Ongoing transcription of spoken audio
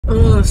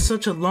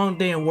Such a long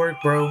day of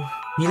work, bro.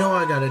 You know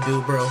what I gotta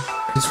do, bro?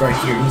 It's right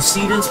here. You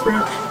see this,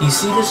 bro? You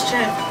see this,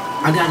 chat?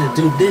 I gotta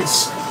do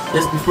this.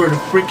 That's before the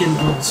freaking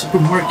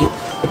supermarket.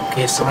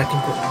 Okay, so I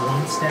can put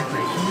one stack right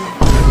here.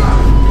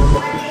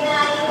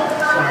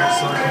 Alright,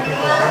 so I can get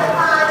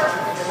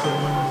that. Put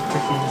one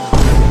freaking.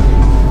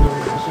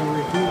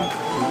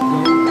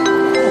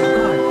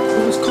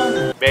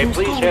 May I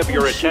please have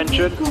your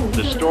attention?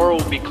 The store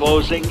will be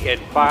closing in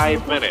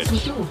 5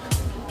 minutes.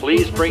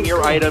 Please bring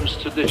your items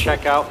to the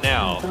checkout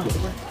now.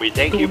 We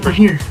thank you for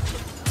here.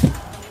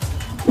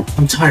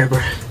 I'm tired, bro.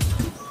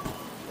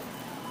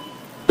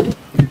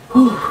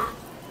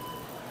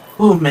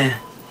 Oh man,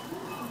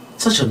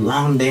 such a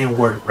long day in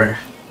work, bro.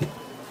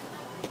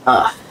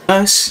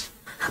 Guys,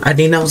 I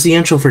think that was the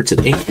intro for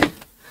today.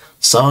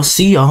 So I'll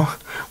see y'all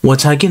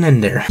once I get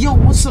in there. Yo,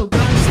 what's up,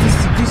 guys? This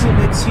is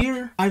GCMX here.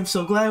 I'm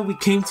so glad we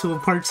came to a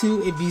part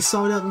 2. If you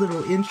saw that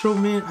little intro,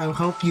 man, I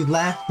hope you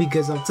laughed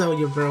because I'm telling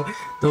you, bro,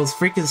 those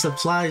freaking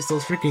supplies,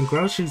 those freaking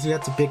groceries we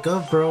have to pick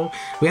up, bro.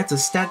 We have to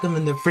stack them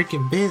in the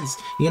freaking bins.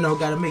 You know,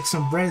 gotta make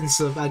some bread and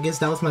stuff. I guess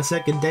that was my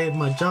second day of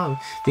my job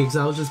because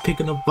I was just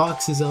picking up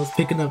boxes. I was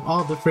picking up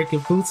all the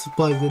freaking food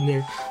supplies in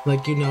there.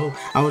 Like, you know,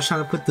 I was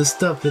trying to put the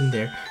stuff in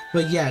there.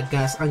 But yeah,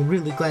 guys, I'm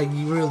really glad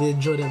you really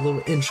enjoyed that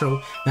little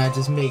intro that I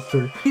just made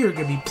for. You're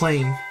gonna be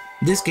playing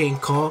this game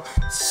called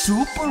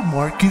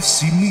Supermarket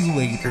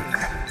Simulator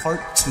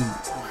Part 2.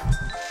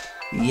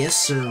 Yes,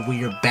 sir,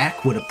 we are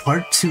back with a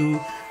Part 2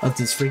 of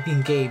this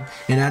freaking game.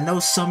 And I know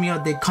some of y'all,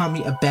 they call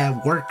me a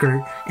bad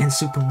worker in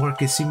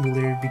Supermarket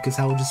Simulator because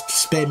I was just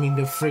spamming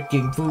the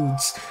freaking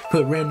foods,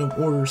 put random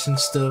orders and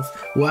stuff.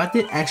 Well, I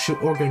did actually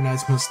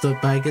organize my stuff,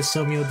 but I guess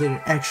some of y'all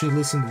didn't actually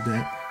listen to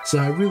that. So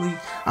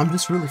I'm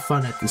just really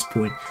fun at this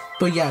point.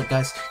 But yeah,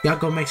 guys, y'all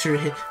go make sure to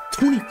hit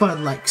 25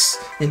 likes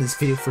in this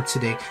video for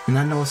today. And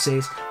I know it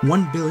says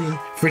 1 billion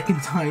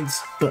freaking times,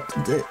 but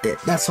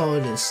that's all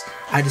it is.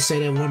 I just say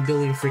that 1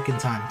 billion freaking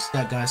times.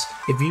 Yeah, guys,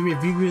 if you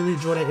really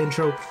enjoyed that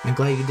intro, I'm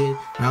glad you did.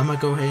 Now I'm gonna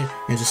go ahead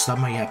and just stop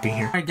my yapping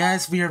here. Alright,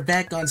 guys, we are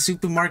back on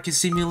Supermarket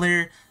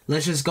Simulator.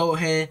 Let's just go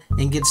ahead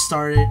and get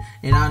started.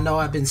 And I know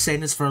I've been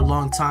saying this for a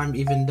long time,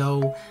 even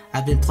though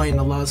I've been playing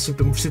a lot of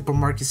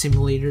Supermarket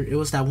Simulator. It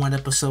was that one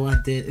episode I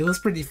did. It was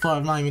pretty fun,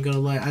 I'm not even gonna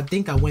lie. I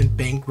think I went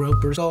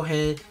bankrupt. Go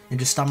ahead and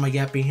just stop my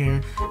yapping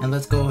here, and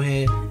let's go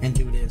ahead and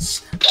do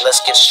this. Let's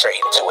get straight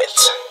into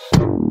it.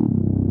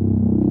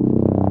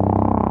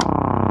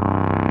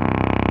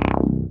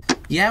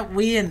 Yeah,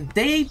 we in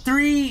day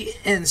 3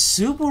 in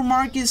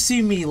Supermarket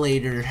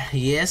Simulator.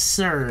 Yes,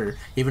 sir.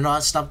 Even though I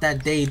stopped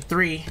at day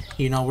 3,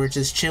 you know, we're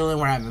just chilling,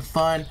 we're having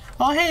fun.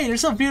 Oh, hey,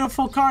 there's a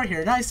beautiful car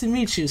here. Nice to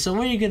meet you. So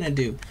what are you gonna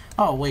do?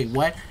 Oh, wait,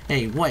 what?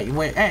 Hey,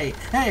 wait, hey.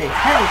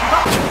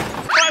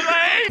 Oh.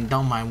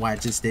 Don't mind what I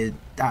just did.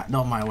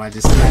 Don't mind what I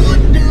just did. I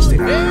didn't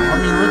understand. I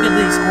mean, look at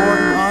these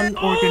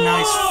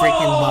unorganized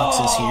freaking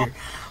boxes here.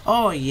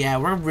 Oh, yeah,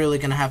 we're really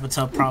gonna have a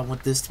tough problem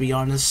with this, to be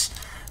honest.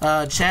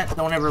 Chat,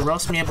 don't ever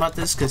roast me about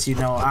this because, you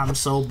know, I'm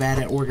so bad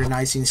at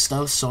organizing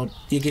stuff, so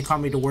you can call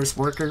me the worst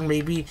worker,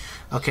 maybe.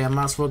 Okay, I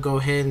might as well go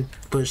ahead and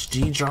push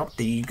G drop.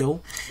 There you go.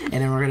 And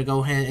then we're gonna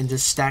go ahead and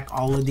just stack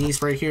all of these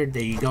right here.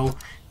 There you go.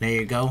 There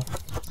you go.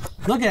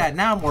 Look at that,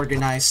 now I'm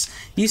organized.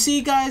 You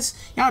see, guys,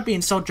 y'all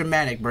being so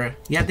dramatic, bro.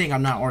 Y'all think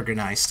I'm not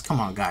organized. Come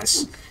on,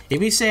 guys.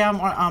 If you say I'm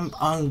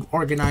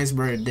unorganized,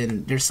 bro,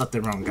 then there's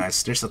something wrong,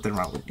 guys. There's something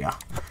wrong with y'all.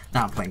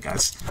 Nah, I'm playing,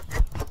 guys.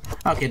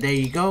 Okay, there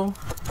you go.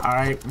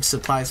 Alright,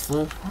 supplies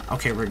full.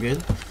 Okay, we're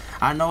good.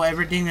 I know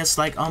everything that's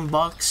like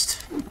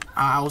unboxed.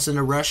 I was in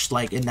a rush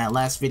like in that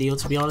last video,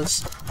 to be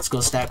honest. Let's go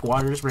stack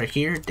waters right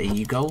here. There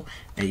you go.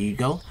 There you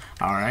go.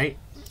 Alright.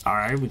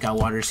 Alright, we got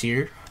waters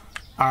here.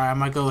 Alright, I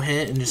might go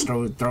ahead and just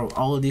throw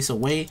all of these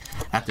away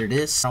after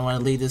this. I don't want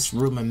to leave this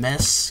room a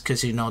mess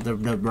because, you know, the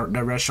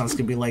restaurants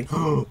could be like,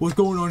 oh, what's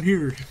going on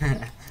here?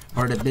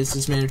 Or the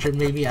business manager,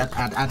 maybe.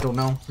 I don't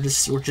know.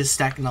 We're just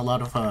stacking a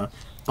lot of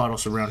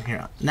bottles around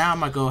here. Now I'm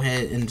gonna go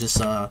ahead and just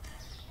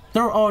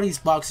throw all these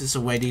boxes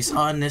away, these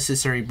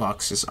unnecessary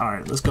boxes.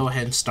 Alright, let's go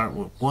ahead and start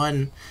with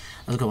 1.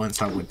 Let's go ahead and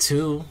start with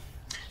 2.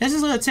 This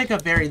is gonna take a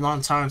very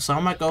long time, so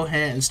I'm gonna go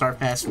ahead and start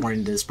fast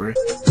forwarding this, bro.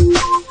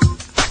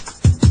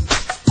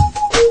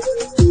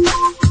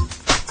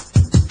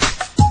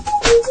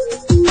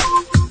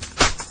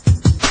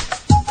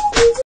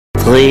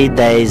 3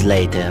 days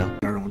later.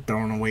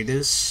 Throwing away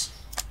this.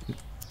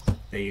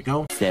 There you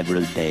go.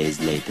 Several days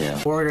later.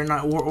 We're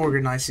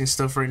organizing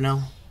stuff right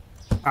now.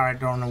 Alright,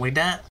 throwing away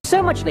that.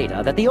 So much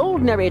later that the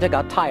old narrator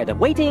got tired of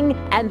waiting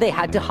and they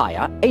had to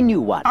hire a new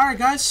one. Alright,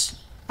 guys.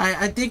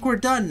 I think we're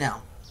done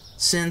now.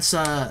 Since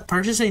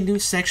purchase a new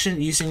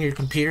section using your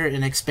computer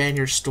and expand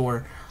your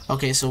store.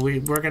 Okay, so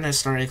we're gonna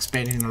start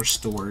expanding our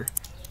store.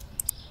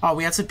 Oh,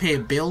 we have to pay a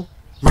bill?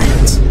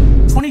 Rent?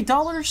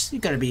 $20? You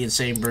gotta be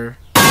insane, bro.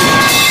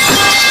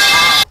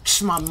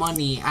 Ouch, my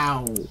money.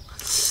 Ow.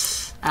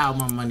 Ow,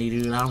 my money,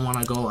 dude. I don't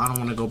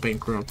wanna go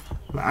bankrupt.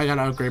 I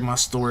gotta upgrade my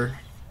store.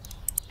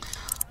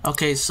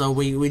 Okay, so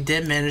we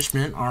did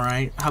management.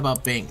 Alright, how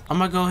about bank? I'm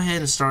gonna go ahead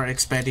and start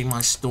expanding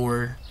my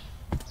store.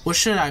 What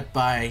should I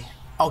buy?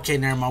 Okay,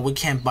 never mind. We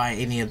can't buy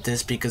any of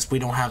this because we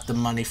don't have the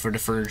money for the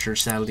furniture,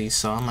 sadly.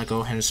 So I'm gonna go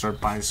ahead and start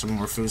buying some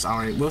more foods. All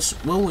right, what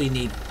we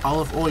need?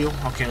 Olive oil.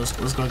 Okay,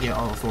 let's go get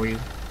olive oil.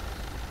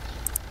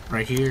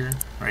 Right here,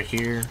 right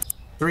here.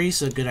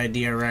 3's a good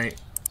idea, right?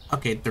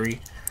 Okay, 3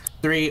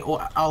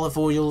 olive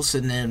oils,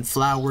 and then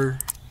flour.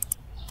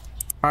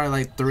 Probably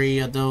like 3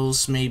 of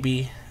those,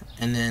 maybe.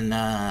 And then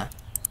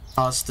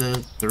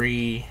pasta,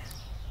 3.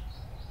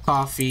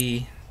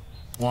 Coffee,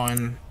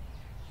 1.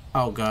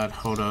 Oh God,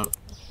 hold up.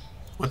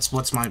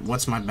 What's my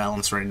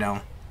balance right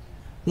now?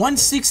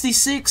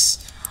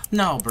 166?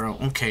 No, bro.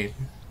 Okay,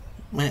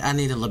 I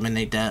need to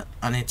eliminate that.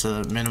 I need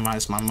to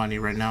minimize my money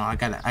right now. I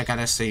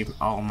gotta save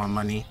all my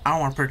money. I don't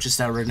want to purchase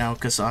that right now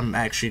because I'm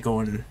actually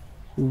going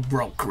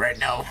broke right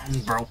now. I'm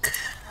broke,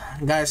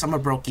 guys. I'm a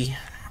brokey.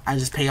 I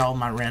just pay all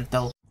my rent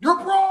though. You're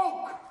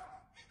broke.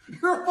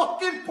 You're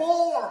fucking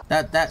poor.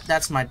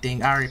 That's my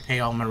thing. I already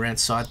pay all my rent,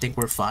 so I think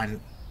we're fine.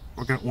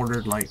 We're gonna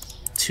order like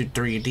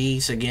 2-3 of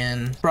these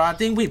again, bro. I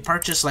think we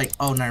purchased like,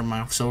 oh, never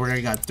mind. So we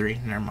already got 3.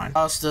 Never mind.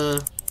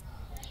 Pasta,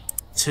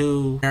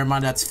 2. Never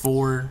mind. That's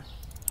 4.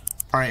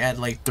 Probably add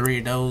like 3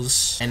 of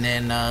those, and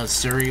then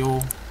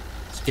cereal.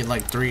 Let's get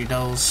like 3 of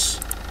those.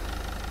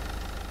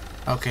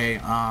 Okay.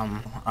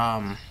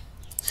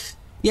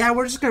 Yeah,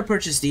 we're just gonna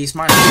purchase these.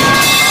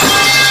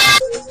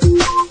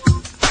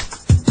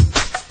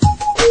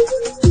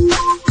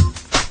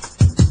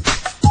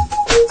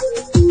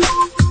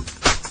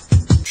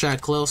 Should I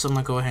close? I'm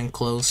gonna go ahead and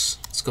close.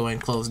 Let's go ahead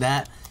and close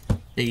that.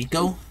 There you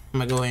go.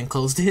 I'm gonna go ahead and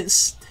close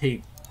this.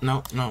 Hey,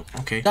 no,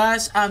 okay.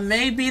 Guys, I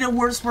may be the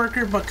worst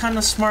worker, but kind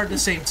of smart at the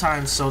same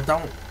time, so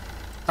don't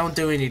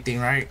do anything,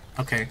 right?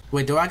 Okay.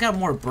 Wait, do I got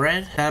more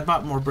bread? Did I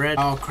bought more bread?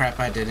 Oh crap,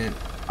 I didn't.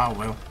 Oh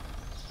well.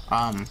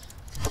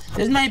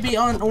 This may be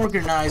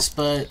unorganized,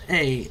 but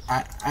hey,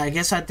 I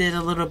guess I did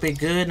a little bit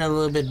good and a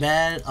little bit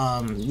bad.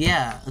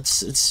 Yeah,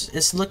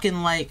 it's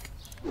looking like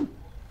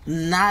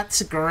not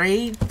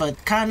great,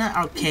 but kind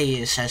of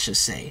okay-ish, I should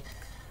say.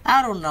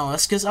 I don't know.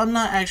 It's because I'm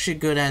not actually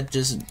good at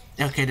just,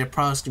 okay, the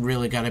products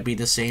really gotta be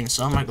the same,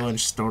 so I'm gonna go and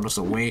just throw this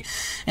away.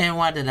 And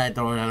why did I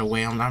throw that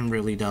away? I'm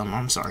really dumb.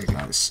 I'm sorry,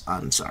 guys.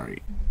 I'm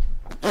sorry.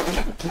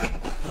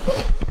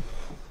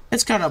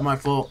 It's kind of my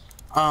fault.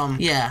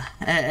 Yeah,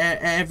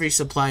 every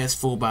supply is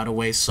full, by the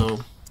way,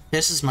 so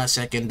this is my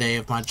second day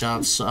of my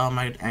job, so I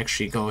might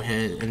actually go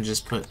ahead and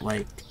just put,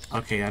 like,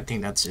 okay, I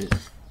think that's it.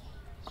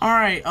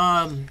 Alright,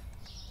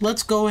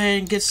 let's go ahead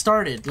and get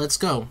started. Let's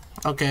go.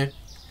 Okay.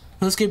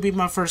 Who's gonna be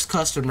my first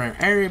customer?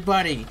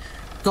 Everybody,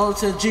 go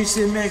to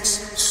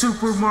GCMX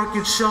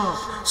supermarket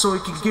shop so you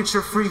can get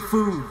your free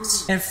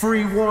foods and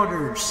free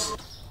waters.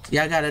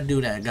 Yeah, I gotta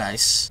do that,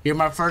 guys. You're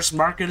my first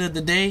market of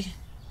the day.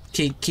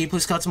 Can you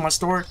please come to my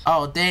store?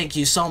 Oh, thank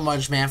you so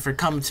much, man, for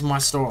coming to my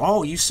store.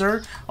 Oh, you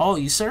sir? Oh,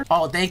 you sir?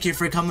 Oh, thank you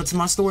for coming to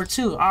my store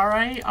too.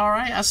 Alright.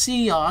 I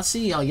see y'all.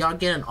 Y'all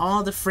getting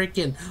all the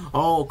freaking...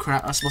 Oh,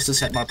 crap. I'm supposed to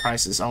set my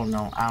prices. Oh,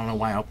 no. I don't know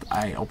why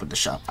I opened the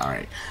shop.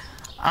 Alright.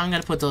 I'm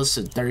gonna put those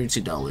to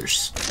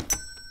 $32.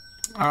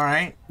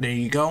 Alright. There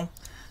you go.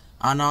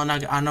 I know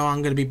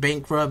I'm gonna be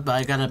bankrupt, but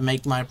I gotta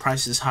make my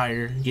prices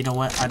higher. You know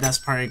what? That's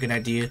probably a good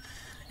idea.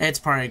 It's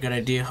probably a good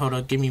idea. Hold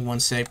up, give me 1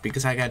 sec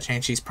because I gotta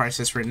change these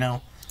prices right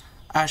now.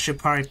 I should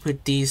probably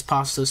put these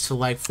pastas to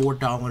like $4.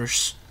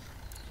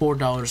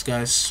 $4,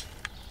 guys.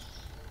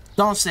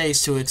 Don't say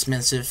it's too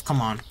expensive. Come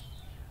on.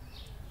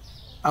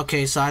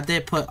 Okay, so I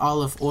did put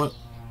olive oil.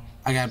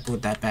 I gotta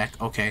put that back.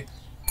 Okay.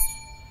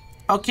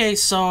 Okay,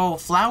 so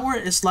flour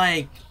is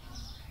like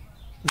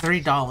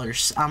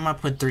 $3. I'm gonna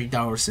put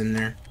 $3 in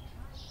there.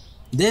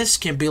 This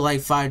can be like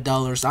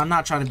 $5. I'm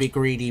not trying to be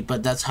greedy,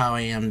 but that's how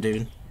I am,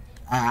 dude.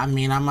 I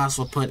mean, I might as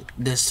well put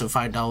this to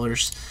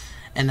 $5,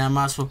 and I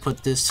might as well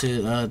put this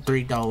to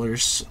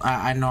 $3.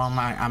 I know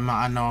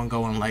I know I'm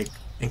going like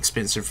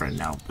expensive right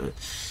now, but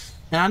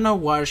and I know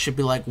water should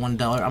be like $1.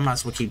 I might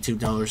as well keep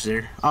 $2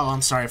 there. Oh,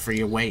 I'm sorry for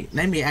your weight.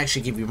 Let me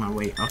actually give you my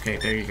weight. Okay,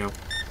 there you go.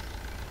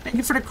 Thank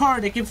you for the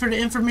card. Thank you for the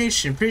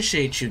information.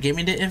 Appreciate you. Give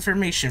me the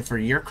information for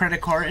your credit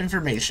card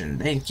information.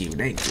 Thank you.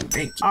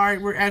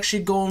 Alright, we're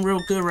actually going real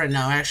good right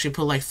now. I actually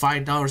put like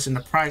 $5 in the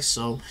price,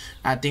 so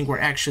I think we're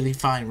actually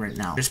fine right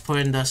now. Just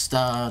putting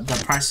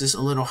the prices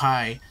a little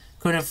high.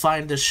 Couldn't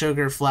find the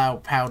sugar flour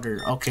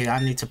powder. Okay,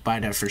 I need to buy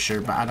that for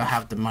sure, but I don't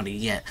have the money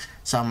yet.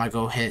 So I'm gonna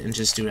go ahead and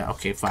just do that.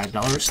 Okay,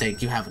 $5.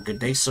 Thank you. Have a good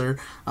day, sir.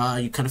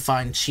 You couldn't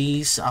find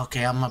cheese.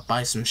 Okay, I'm gonna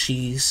buy some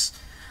cheese.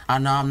 I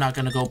know I'm not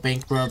gonna go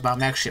bankrupt, but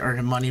I'm actually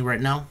earning money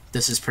right now.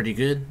 This is pretty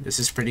good. This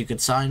is pretty good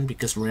sign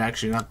because we're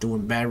actually not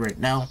doing bad right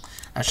now,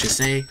 I should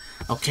say.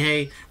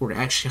 Okay, we're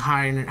actually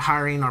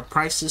hiring our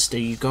prices. There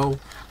you go.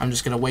 I'm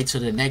just gonna wait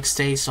till the next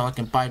day so I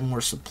can buy more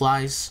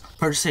supplies.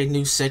 Purchase a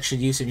new section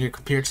using your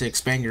computer to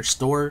expand your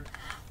store.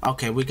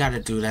 Okay, we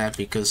gotta do that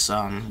because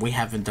we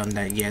haven't done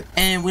that yet,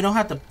 and we don't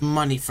have the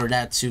money for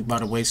that too, by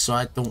the way, so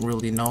I don't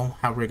really know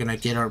how we're gonna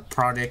get our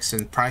products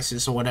and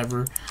prices or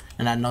whatever.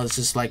 And I know this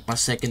is like my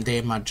second day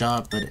of my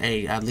job, but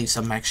hey, at least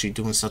I'm actually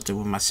doing something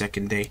with my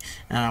second day.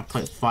 And I'll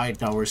put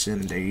 $5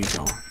 in. There you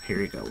go.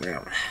 Here you go.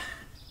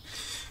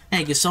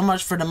 Thank you so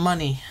much for the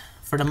money.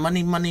 For the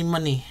money, money,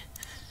 money.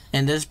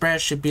 And this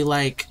bread should be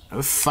like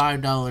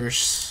 $5.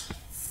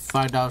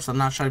 $5. I'm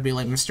not trying to be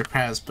like Mr.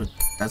 Krabs, but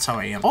that's how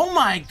I am. Oh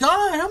my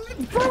god,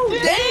 bro,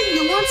 dang,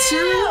 you want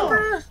cereal,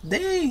 bro?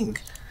 Dang.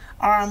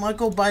 Alright, I'm gonna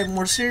go buy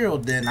more cereal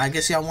then. I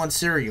guess y'all want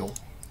cereal.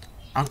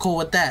 I'm cool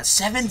with that.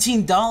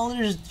 $17?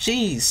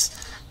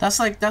 Jeez. That's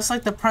like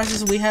the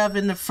prices we have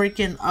in the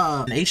freaking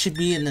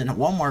H-E-B and then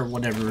Walmart or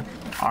whatever.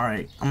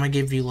 Alright, I'm gonna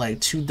give you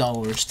like $2,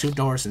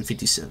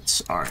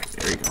 $2.50. Alright,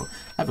 there you go.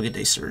 Have a good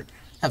day, sir.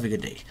 Have a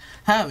good day.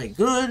 Have a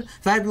good,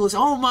 fabulous.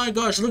 Oh my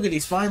gosh, look at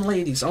these fine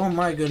ladies. Oh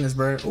my goodness,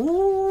 bro.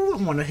 Ooh, I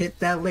want to hit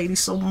that lady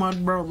so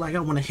much, bro. Like, I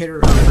want to hit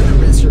her up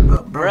and rinse her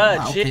up, bro.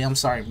 Bruh, Okay, I'm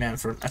sorry, man,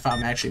 if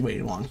I'm actually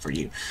waiting long for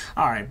you.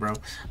 Alright, bro.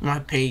 I'm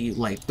gonna pay you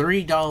like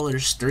 $3.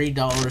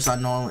 $3. I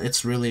know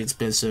it's really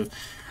expensive.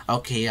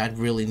 Okay, I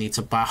really need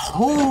to buy.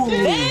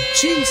 Holy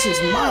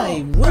Jesus,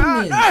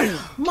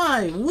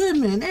 my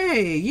women.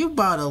 Hey, you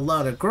bought a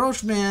lot of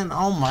groceries, man.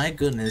 Oh my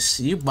goodness,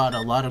 you bought a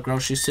lot of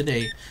groceries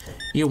today.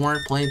 You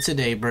weren't playing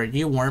today, bro.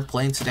 You weren't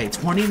playing today.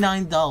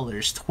 $29.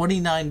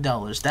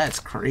 $29. That's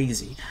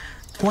crazy.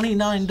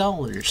 $29.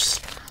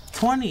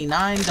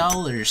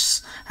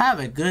 $29. Have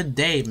a good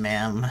day,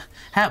 ma'am.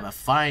 Have a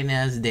fine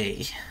ass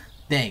day.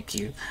 Thank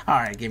you.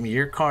 Alright, give me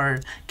your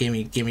card. Give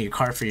me your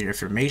card for your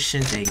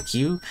information. Thank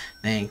you.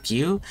 Thank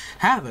you.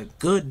 Have a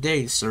good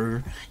day,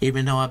 sir.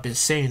 Even though I've been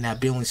saying that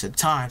billions of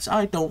times,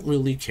 I don't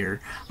really care.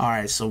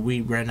 Alright, so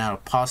we ran out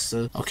of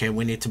pasta. Okay,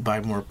 we need to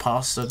buy more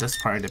pasta.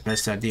 That's probably the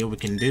best idea we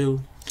can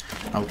do.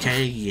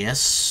 Okay,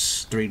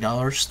 yes. $3.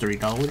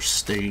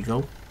 $3. There you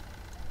go.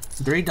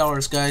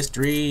 $3, guys.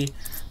 $3.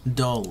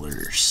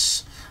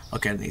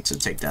 Okay, I need to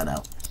take that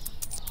out.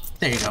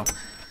 There you go.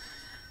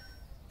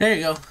 There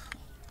you go.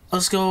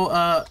 Let's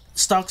go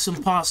stock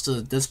some pasta.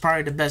 That's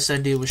probably the best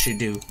idea we should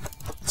do.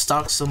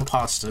 Stock some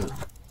pasta.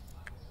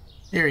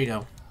 There you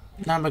go.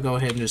 Now I'm gonna go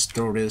ahead and just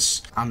throw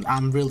this.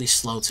 I'm really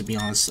slow, to be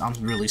honest. I'm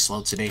really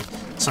slow today.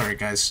 Sorry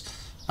guys.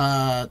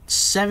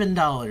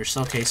 $7.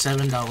 Okay,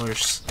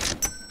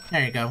 $7.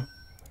 There you go.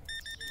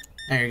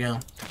 There you go.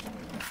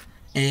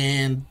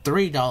 And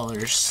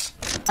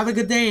 $3. Have a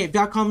good day. If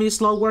y'all call me a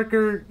slow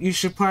worker, you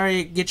should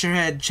probably get your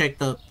head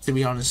checked up, to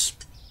be honest.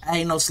 I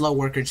ain't no slow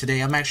worker today.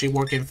 I'm actually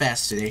working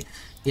fast today.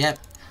 Yep.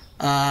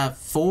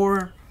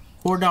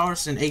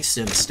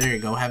 $4.08. There you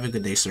go. Have a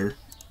good day, sir.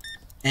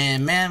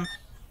 And ma'am,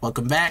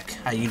 welcome back.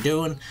 How you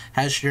doing?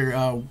 How's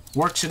your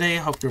work today?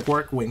 Hope your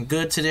work went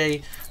good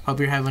today.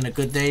 Hope you're having a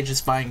good day.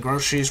 Just buying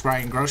groceries for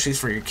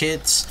your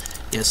kids.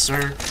 Yes,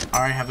 sir.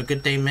 Alright, have a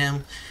good day,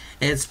 ma'am.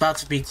 It's about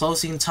to be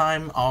closing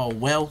time. Oh,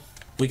 well.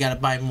 We gotta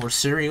buy more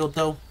cereal,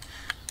 though.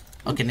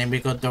 Okay, then we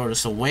go throw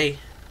this away.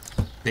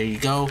 There you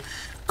go.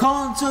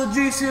 Come to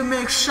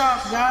GCMX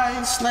shop,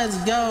 guys. Let's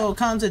go.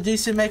 Come to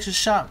GCMX's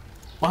shop.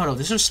 Oh, hold on.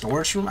 This is a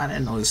storage room? I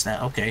didn't notice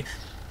that. Okay.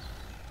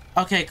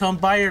 Okay, come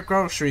buy your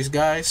groceries,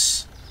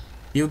 guys.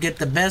 You get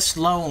the best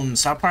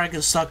loans. I probably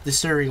can suck the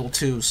cereal,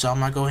 too. So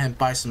I'm gonna go ahead and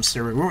buy some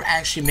cereal. We're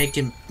actually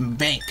making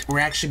bank. We're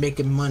actually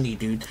making money,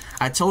 dude.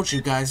 I told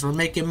you guys, we're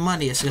making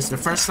money. It's just the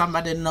first time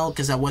I didn't know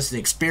because I wasn't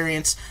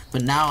experienced.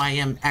 But now I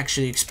am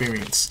actually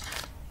experienced.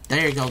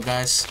 There you go,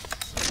 guys.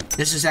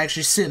 This is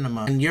actually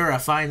cinema. And you're a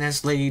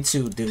fine-ass lady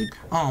too, dude.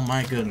 Oh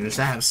my goodness,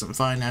 I have some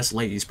fine-ass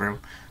ladies, bro.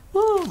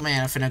 Woo,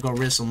 man, I'm finna go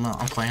rinse them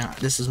up. I'm playing.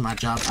 This is my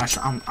job.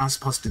 I'm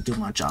supposed to do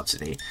my job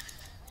today.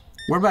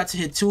 We're about to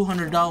hit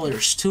 $200.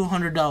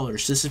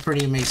 $200. This is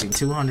pretty amazing.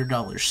 $200.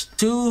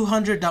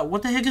 $200.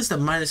 What the heck is the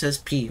minus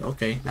SP?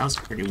 Okay, that was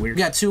pretty weird.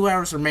 We got 2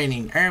 hours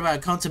remaining. Everybody,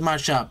 come to my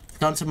shop.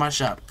 Come to my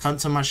shop. Come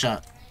to my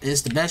shop.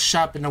 It's the best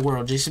shop in the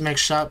world. GCMX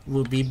shop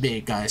will be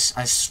big, guys.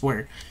 I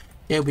swear.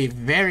 It'll be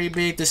very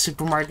big. The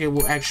supermarket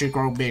will actually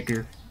grow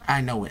bigger.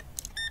 I know it.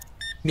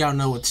 Y'all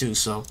know it too,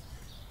 so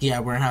yeah,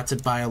 we're gonna have to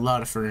buy a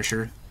lot of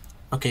furniture.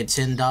 Okay,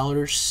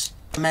 $10.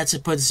 I meant to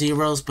put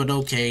zeros, but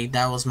okay,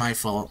 that was my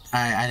fault.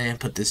 I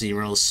didn't put the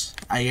zeros.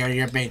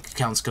 Your bank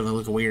account's gonna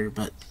look weird,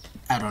 but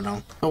I don't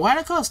know. But why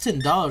did it cost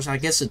 $10? I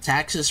guess the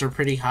taxes are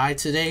pretty high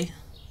today.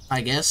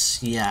 I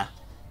guess, yeah.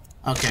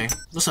 Okay,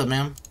 what's up,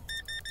 ma'am?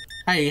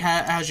 Hey,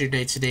 how's your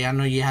day today? I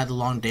know you had a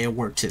long day of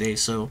work today,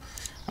 so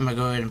I'm gonna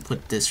go ahead and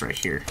put this right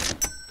here.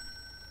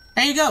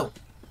 There you go.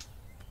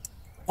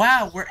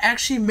 Wow, we're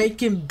actually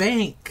making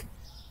bank.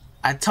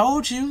 I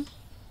told you.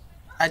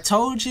 I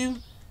told you.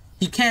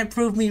 You can't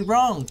prove me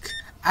wrong.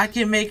 I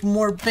can make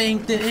more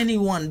bank than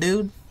anyone,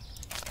 dude.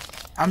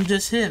 I'm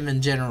just him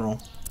in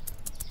general.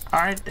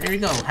 Alright, there you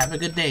go. Have a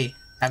good day.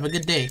 Have a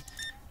good day.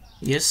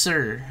 Yes,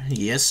 sir.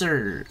 Yes,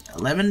 sir.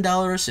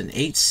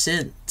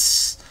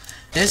 $11.08.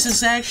 This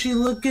is actually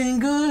looking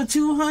good.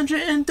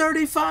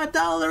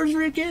 $235.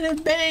 We're getting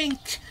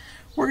bank.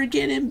 We're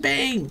getting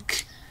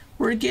bank.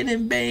 We're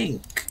getting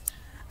bank.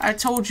 I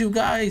told you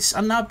guys,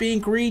 I'm not being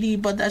greedy,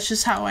 but that's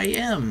just how I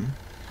am.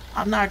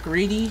 I'm not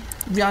greedy.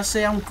 If y'all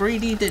say I'm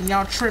greedy, then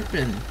y'all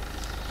tripping.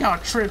 Y'all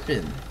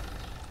tripping.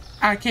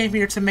 I came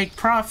here to make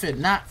profit,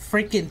 not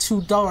freaking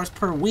 $2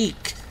 per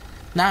week.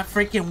 Not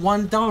freaking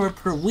 $1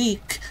 per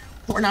week.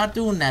 We're not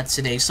doing that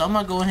today. So I'm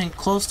gonna go ahead and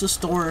close the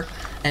store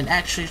and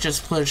actually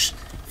just push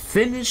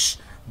finish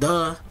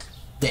the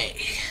day.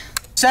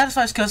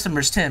 Satisfies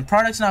customers 10.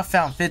 Products not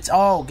found 15.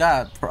 Oh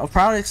god,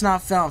 products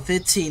not found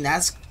 15.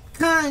 That's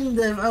kind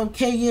of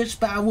okay-ish,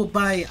 but I will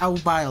buy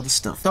all the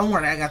stuff. Don't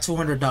worry, I got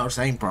 $200.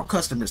 I ain't broke.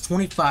 Customers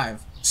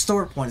 25.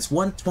 Store points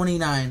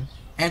 129.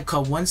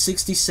 Income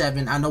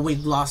 167. I know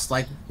we've lost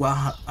like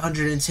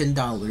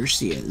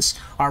 $110. Yes,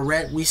 our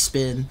rent we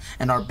spend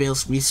and our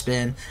bills we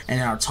spend, and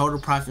our total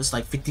profits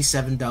like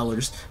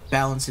 $57.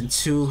 Balance in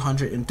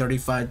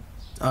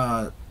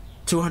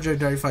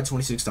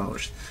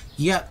 $226.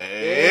 Yep.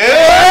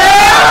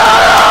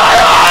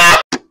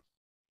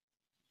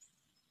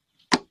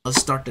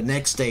 Let's start the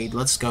next day.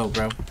 Let's go,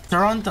 bro.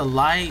 Turn on the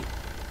light.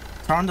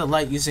 Turn on the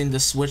light using the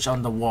switch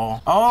on the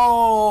wall.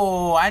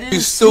 Oh, I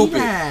didn't see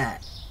that.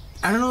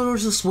 I didn't know there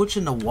was a switch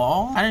in the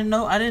wall. I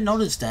didn't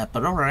notice that,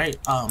 but alright.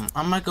 I'm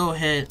gonna go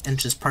ahead and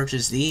just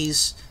purchase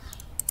these.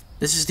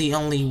 This is the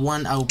only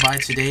one I'll buy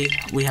today.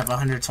 We have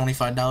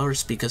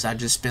 $125 because I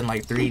just spent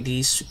like 3 of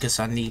these because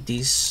I need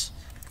these.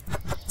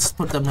 Let's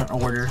put them in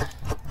order.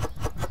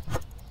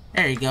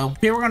 There you go.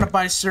 Here we're gonna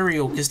buy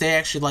cereal because they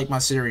actually like my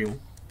cereal.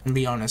 And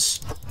be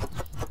honest.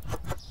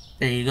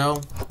 There you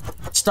go.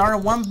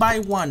 Start one by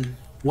one.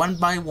 One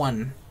by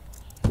one.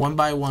 One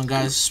by one,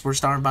 guys. We're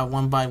starting by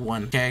one by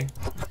one, okay?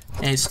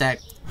 And stack.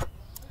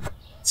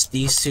 It's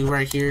these two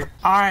right here.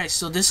 Alright,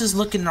 so this is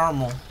looking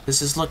normal. This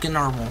is looking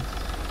normal.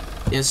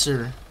 Yes,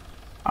 sir.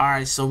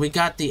 Alright, so we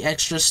got the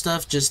extra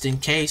stuff just in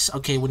case.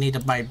 Okay, we need to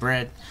buy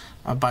bread.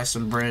 I'll buy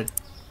some bread.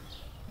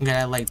 I'm gonna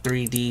add like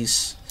 3 of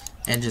these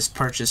and just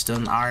purchase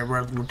them. Alright,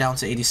 we're down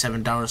to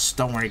 $87.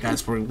 Don't worry,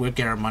 guys. We'll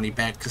get our money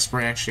back because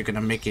we're actually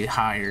gonna make it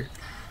higher.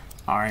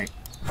 Alright.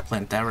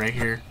 Plant that right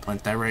here.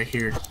 Plant that right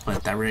here.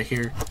 Plant that right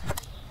here.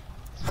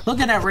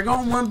 Look at that, we're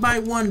going one by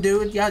one,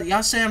 dude.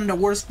 Y'all say I'm the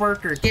worst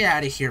worker. Get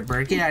out of here,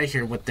 bro. Get out of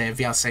here with that if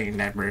y'all saying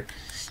that, bro.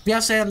 If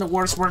y'all say I'm the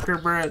worst worker,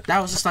 bro,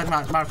 that was just like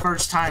my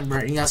first time, bro.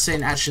 And y'all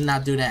saying I should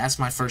not do that as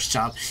my first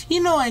job.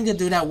 You know I ain't gonna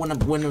do that when I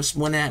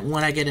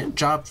get a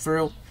job for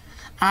real.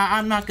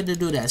 I'm not gonna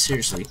do that,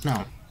 seriously.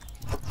 No.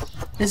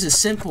 This is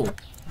simple.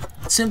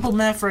 Simple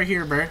math right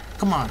here, bro.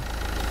 Come on.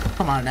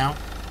 Come on now.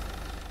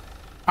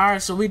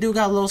 Alright, so we do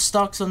got little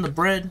stalks on the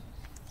bread.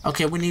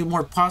 Okay, we need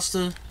more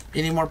pasta.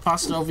 Any more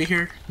pasta over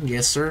here?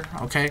 Yes, sir.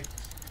 Okay.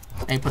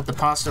 And put the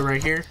pasta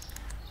right here.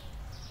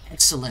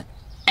 Excellent.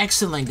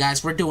 Excellent,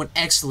 guys. We're doing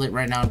excellent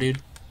right now,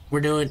 dude.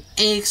 We're doing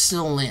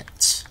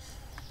excellent.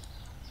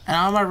 And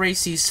I'm gonna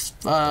raise these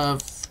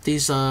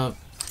things to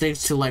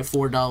like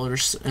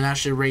 $4, and I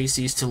should raise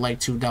these to like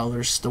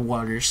 $2. The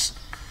waters.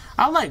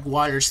 I like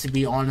waters, to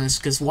be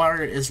honest, because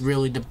water is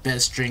really the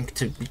best drink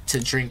to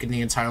drink in the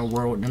entire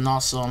world. And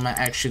also, I'm gonna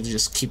actually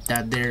just keep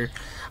that there.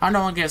 I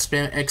know I'm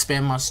gonna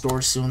expand my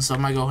store soon, so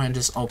I'm gonna go ahead and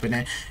just open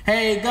it.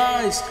 Hey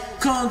guys,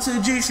 come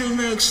to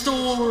GCMX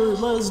store.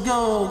 Let's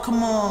go.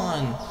 Come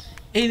on.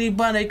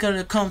 Anybody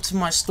gonna come to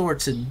my store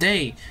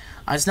today?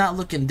 It's not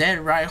looking dead,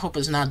 right? I hope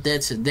it's not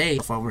dead today.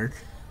 Forward.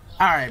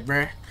 Alright,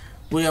 bruh.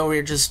 We over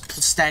here just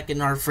stacking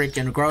our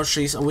freaking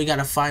groceries. We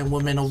gotta find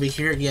women over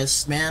here.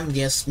 Yes, ma'am.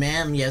 Yes,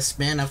 ma'am. Yes,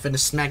 ma'am. I'm finna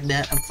smack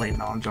that. I'm playing.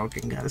 No, I'm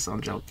joking, guys.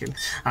 I'm joking.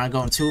 I'm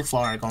going too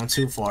far. I'm going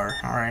too far.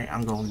 Alright,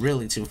 I'm going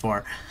really too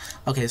far.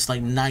 Okay, it's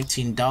like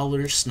 $19.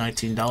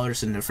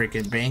 $19 in the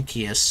freaking bank.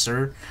 Yes,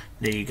 sir.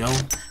 There you go.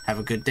 Have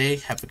a good day.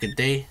 Have a good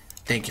day.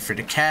 Thank you for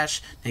the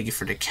cash. Thank you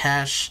for the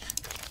cash.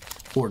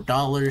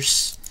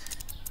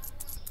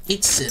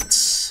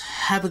 $4.08.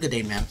 Have a good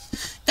day, man.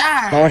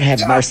 God, Lord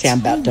have mercy, I'm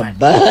about to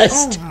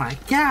bust. Oh my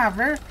god,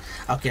 bro.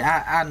 Okay,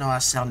 I know I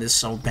sounded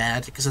so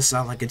bad because I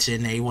sound like a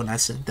Gen A when I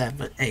said that,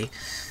 but hey.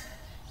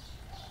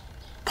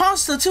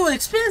 Pasta too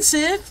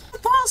expensive.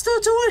 Pasta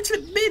too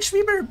expensive. Bitch,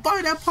 we better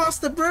buy that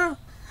pasta, bro.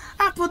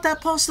 I put that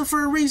pasta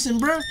for a reason,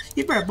 bro.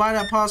 You better buy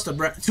that pasta,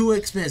 bro. Too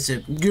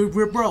expensive.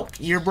 You're broke.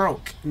 You're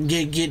broke.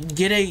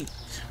 Get a...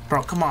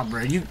 Bro, come on,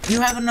 bro. You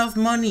have enough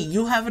money.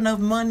 You have enough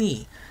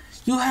money.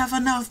 You have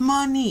enough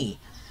money.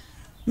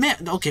 Man,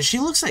 okay, she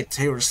looks like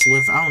Taylor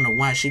Swift. I don't know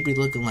why she'd be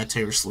looking like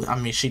Taylor Swift. I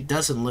mean, she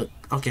doesn't look...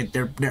 Okay,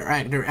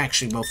 they're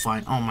actually both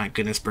fine. Oh my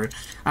goodness, bro.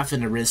 I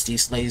finna rinse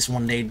these ladies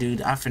one day,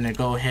 dude. I finna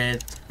go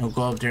ahead and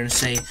go up there and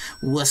say,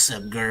 "What's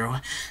up, girl?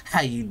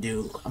 How you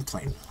do?" I'm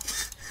playing.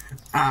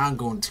 I'm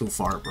going too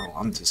far, bro.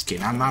 I'm just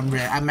kidding.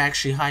 I'm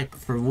actually hyped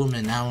for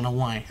women. I don't know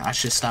why. I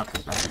should stop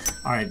with that.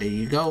 All right, there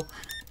you go.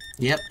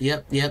 Yep. Thank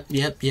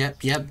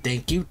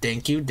you.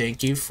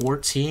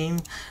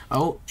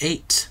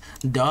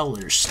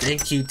 $14.08.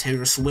 Thank you,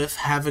 Taylor Swift.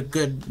 Have a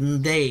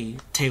good day,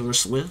 Taylor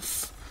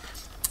Swift.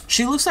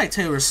 She looks like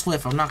Taylor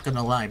Swift, I'm not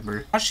gonna lie,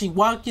 bro. As she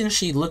walking,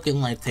 she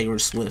looking like Taylor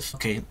Swift.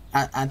 Okay,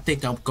 I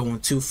think I'm going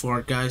too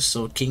far, guys,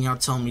 so can y'all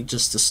tell me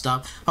just to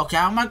stop? Okay,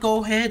 I'm gonna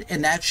go ahead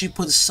and actually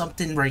put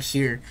something right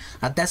here.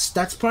 That's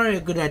probably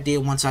a good idea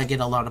once I get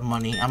a lot of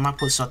money. I'm gonna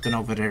put something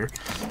over there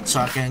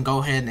so I can go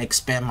ahead and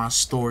expand my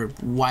store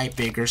way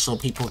bigger so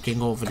people can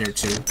go over there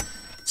too.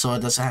 So it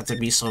doesn't have to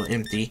be so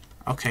empty.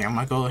 Okay, I'm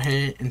gonna go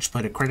ahead and just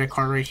put a credit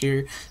card right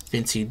here.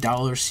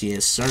 $15.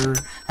 Yes, sir.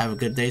 Have a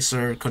good day,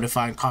 sir. Couldn't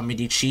find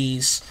comedy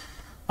cheese.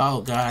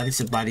 Oh god, I need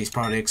to buy these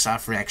products. I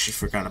actually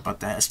forgot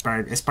about that. It's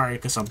probably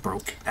because I'm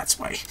broke. That's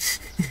why.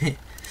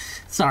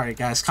 Sorry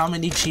guys.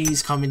 Comedy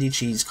cheese, comedy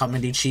cheese,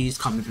 comedy cheese,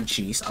 comedy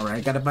cheese.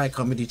 Alright, gotta buy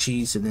comedy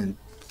cheese and then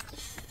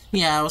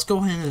yeah, let's go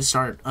ahead and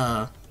start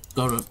go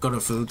to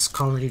foods.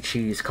 Comedy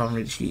cheese,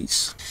 comedy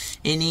cheese.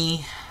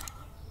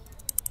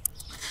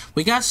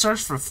 We gotta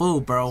search for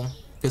food, bro.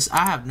 Because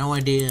I have no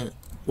idea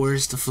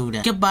where's the food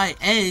at. You can buy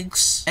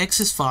eggs. Eggs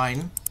is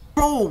fine.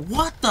 Bro,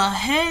 what the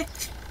heck?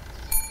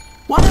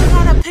 Why do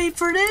I gotta pay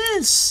for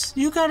this?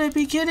 You gotta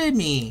be kidding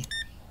me.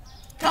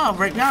 Y'all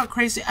right now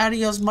crazy out of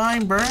y'all's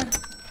mind, bruh.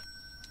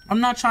 I'm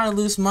not trying to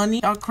lose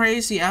money. Y'all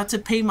crazy. I have to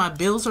pay my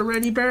bills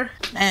already, bruh.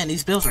 Man,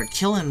 these bills are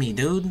killing me,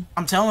 dude.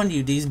 I'm telling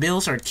you, these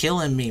bills are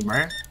killing me,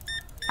 bruh.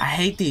 I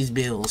hate these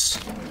bills.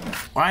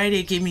 Why do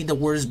they give me the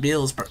worst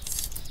bills, bruh?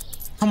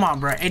 Come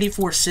on, bruh.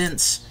 84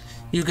 cents.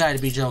 You gotta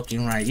be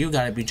joking, right? You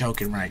gotta be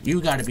joking, right?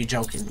 You gotta be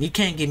joking. You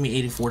can't give me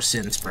 84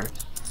 cents, bruh.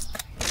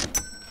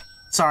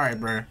 Sorry,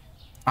 bruh.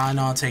 I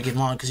know I'll take it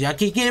long because y'all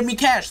keep giving me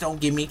cash. Don't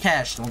give me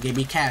cash. Don't give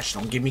me cash.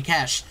 Don't give me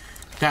cash.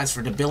 Guys,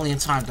 for the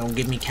billionth time, don't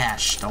give me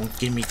cash. Don't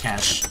give me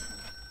cash.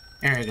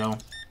 There you go.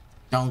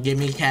 Don't give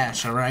me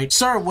cash, alright?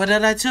 Sir, what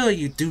did I tell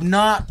you? Do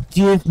not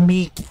give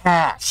me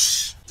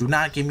cash. Do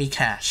not give me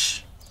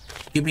cash.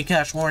 Give me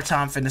cash one more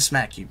time, I'm finna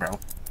smack you, bro.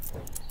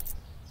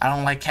 I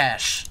don't like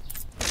cash.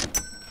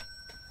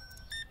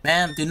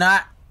 Ma'am, do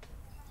not.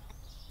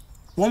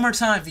 One more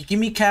time, if you give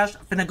me cash,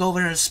 I'm finna go over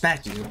there and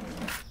smack you.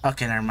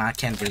 Okay, never mind, I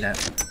can't do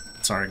that.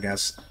 Sorry,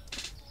 guys.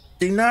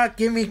 Do not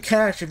give me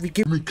cash. If you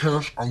give me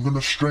cash, I'm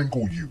gonna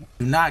strangle you.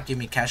 Do not give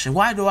me cash. And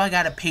why do I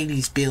gotta pay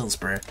these bills,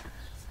 bro?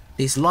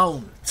 These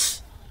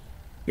loans.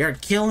 You're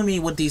killing me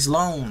with these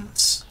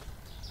loans.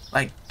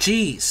 Like,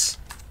 jeez.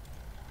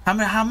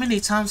 How many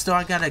times do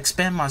I gotta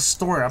expand my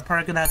store? I'm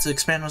probably gonna have to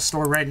expand my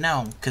store right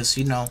now. Because,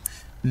 you know,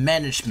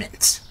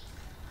 management.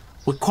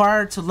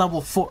 Required to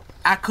level 4.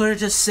 I could have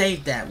just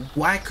saved that.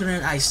 Why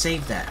couldn't I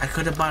save that? I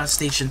could have bought a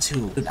station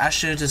 2. Dude, I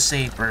should have just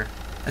saved, bro.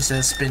 Instead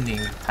of spending.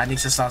 I need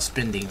to stop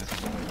spending.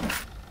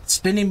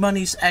 Spending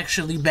money's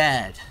actually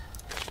bad.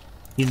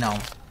 You know.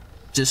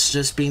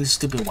 Just being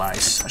stupid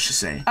wise, I should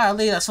say.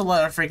 Lee, that's a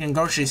lot of freaking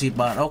groceries he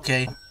bought.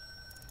 Okay.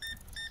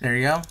 There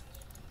you go.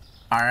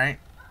 Alright.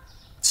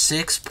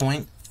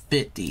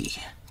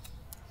 6.50.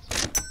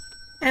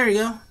 There you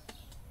go.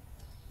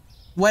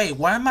 Wait,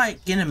 why am I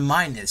getting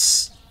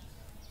minus?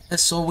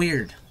 That's so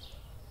weird.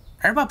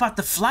 Everybody bought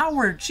the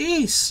flour.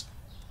 Jeez.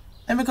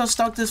 Let me go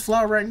stock this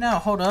flour right now.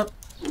 Hold up.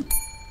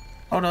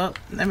 Hold up.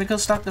 Let me go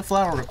stock the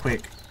flour real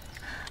quick.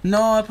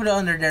 No, I put it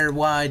under there.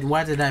 Why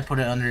did I put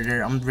it under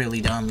there? I'm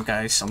really dumb,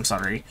 guys. I'm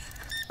sorry.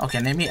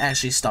 Okay, let me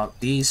actually stock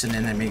these, and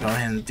then let me go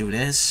ahead and do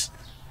this.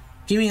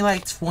 Give me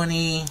like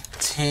 20,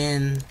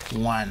 10,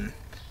 1,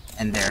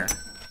 and there.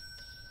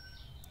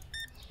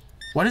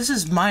 What is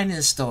this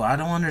minus, though? I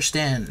don't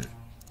understand.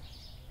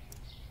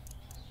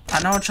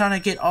 I know I'm trying to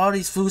get all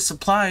these food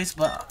supplies,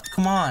 but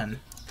come on.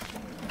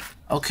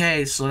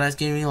 Okay, so that's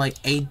giving me like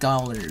 $8.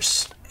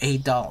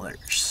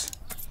 $8.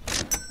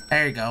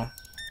 There you go.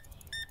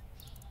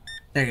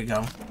 There you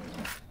go.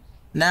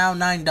 Now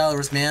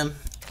 $9, ma'am.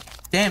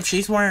 Damn,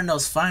 she's wearing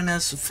those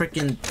finest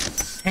freaking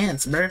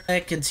pants, bro.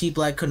 Black and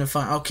T-Black couldn't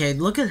find. Okay,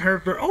 look at her,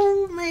 bro.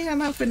 Oh man, I'm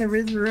not finna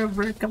rinse her up,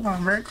 bro. Come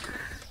on, bro.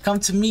 Come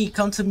to me,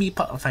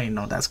 okay,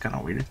 no, that's kind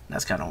of weird.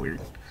 That's kind of weird.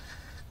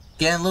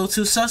 Getting a little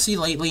too sussy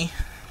lately.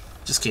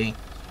 Just kidding.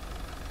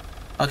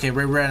 Okay,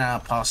 we're running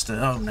out of pasta.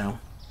 Oh no.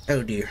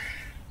 Oh dear.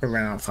 We're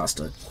running out of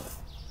pasta.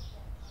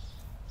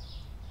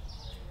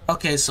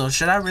 Okay, so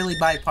should I really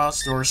buy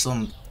pasta or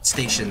some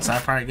stations? I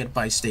probably could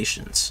buy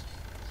stations.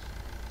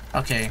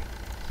 Okay,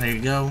 there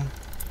you go.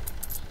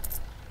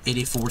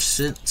 84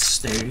 cents.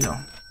 There you go.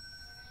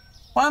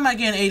 Why am I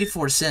getting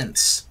 84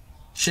 cents?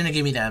 Shouldn't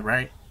give me that,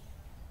 right?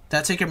 Did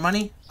I take your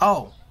money?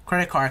 Oh,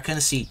 credit card. I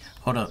couldn't see.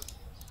 Hold up.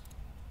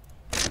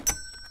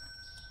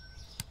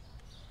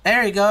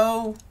 There you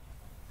go.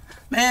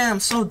 Man, I'm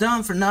so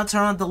dumb for not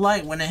turning on the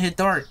light when it hit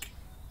dark.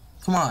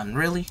 Come on,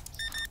 really?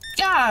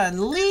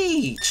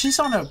 Golly, she's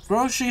on a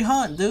grocery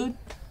hunt, dude.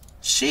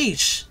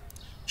 Sheesh.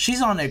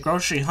 She's on a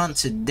grocery hunt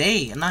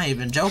today. I'm not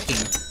even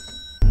joking.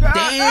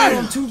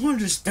 Damn,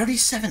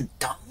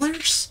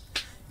 $237?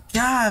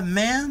 God,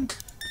 man.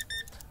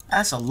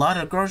 That's a lot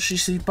of groceries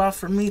she bought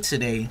for me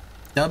today.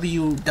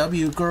 W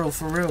girl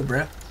for real,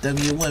 bruh.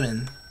 W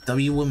women,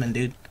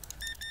 dude.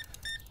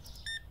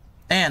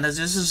 Man, this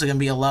is gonna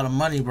be a lot of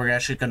money we're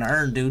actually gonna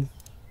earn, dude.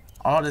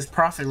 All this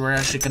profit we're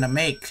actually gonna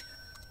make.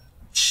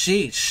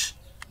 Sheesh.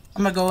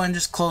 I'm gonna go and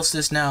just close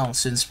this now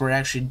since we're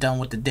actually done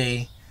with the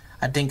day.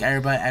 I think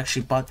everybody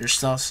actually bought their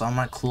stuff, so I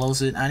might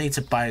close it. I need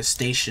to buy a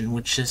station,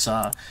 which is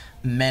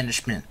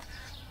management.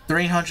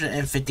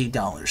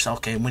 $350.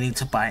 Okay, we need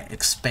to buy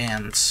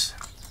expands.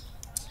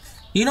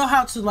 You know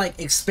how to like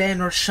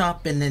expand our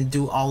shop and then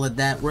do all of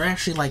that? We're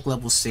actually like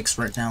level 6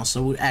 right now,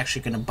 so we're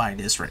actually gonna buy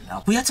this right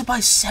now. We have to buy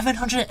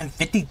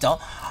 $750.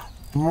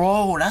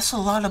 Bro, that's a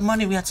lot of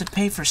money we have to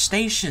pay for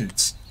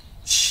stations.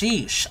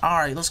 Sheesh.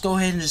 Alright, let's go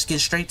ahead and just get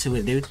straight to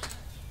it, dude.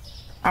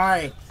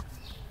 Alright.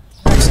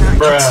 Next time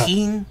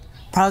 118.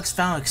 Products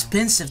found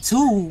expensive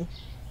too.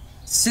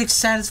 6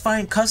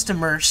 satisfying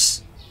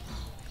customers.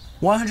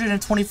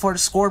 124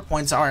 score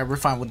points. Alright, we're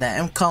fine with that.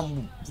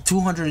 Income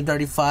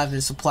 235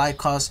 and supply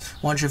cost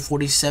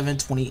 147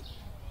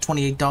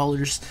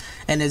 $28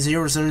 and a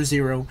 000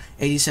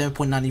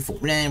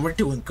 87.94. Man, we're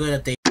doing good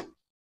at the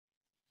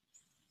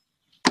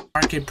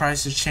market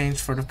prices change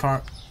for the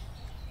part.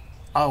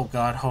 Oh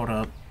god, hold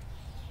up.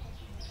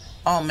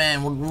 Oh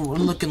man, we're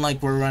looking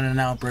like we're running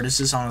out, bro. This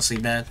is honestly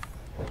bad.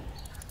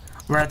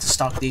 We're at to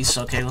stock these.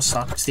 Okay, let's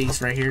stock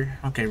these right here.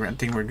 Okay, I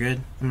think we're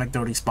good. I'm gonna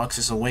throw these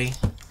boxes away.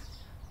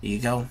 There you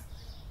go.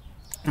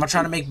 I'm gonna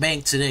try to make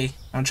bank today.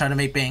 I'm gonna try to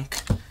make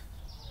bank.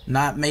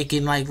 Not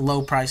making like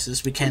low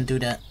prices. We can't do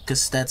that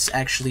because that's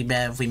actually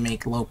bad if we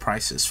make low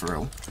prices for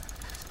real.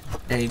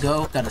 There you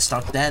go. Gotta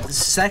stock that.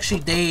 This is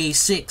actually day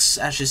 6.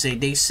 I should say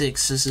day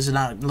 6. This is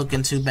not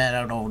looking too bad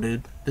at all,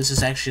 dude. This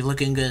is actually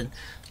looking good.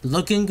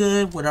 Looking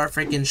good with our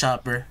freaking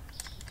shopper.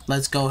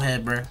 Let's go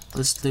ahead, bro.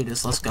 Let's do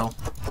this. Let's go.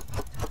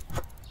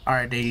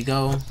 Alright, there you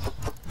go.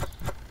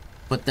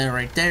 Put that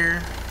right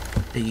there.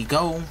 There you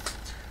go.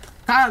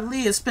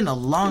 Golly, it's been a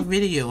long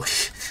video.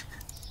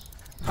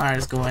 Alright,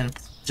 let's go ahead and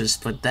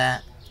just put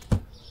that.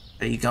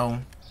 There you go.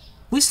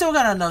 We still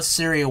got enough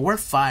cereal. We're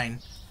fine.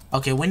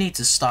 Okay, we need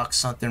to stock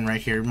something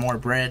right here. More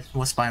bread.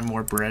 Let's buy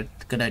more bread.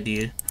 Good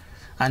idea.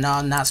 I know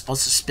I'm not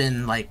supposed to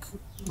spend like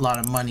a lot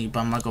of money, but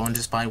I'm not going to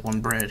just buy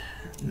one bread.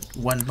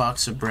 One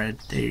box of bread.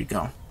 There you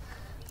go.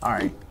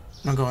 Alright.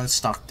 I'm going to go and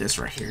stock this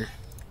right here.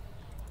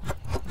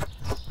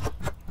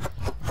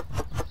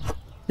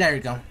 There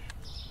you go.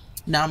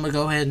 Now I'm going to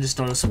go ahead and just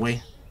throw this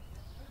away.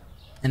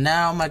 And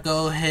now I'm going to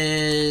go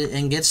ahead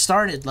and get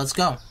started. Let's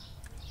go.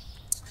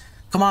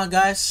 Come on,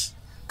 guys.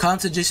 Come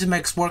to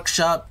GCMX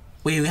Workshop.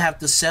 We have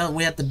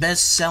the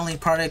best selling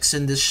products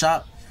in this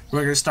shop.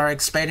 We're gonna start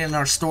expanding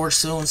our store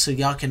soon, so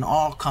y'all can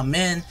all come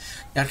in.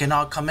 Y'all can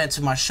all come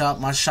into my shop.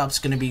 My shop's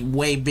gonna be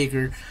way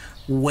bigger,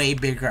 way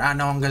bigger. I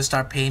know I'm gonna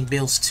start paying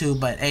bills too,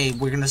 but hey,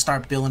 we're gonna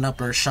start building up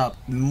our shop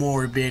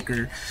more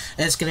bigger.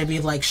 It's gonna be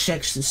like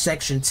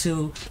section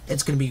 2.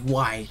 It's gonna be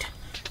wide.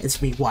 It's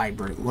gonna be wide,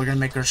 bro. We're gonna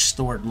make our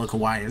store look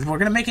wide. We're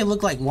gonna make it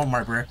look like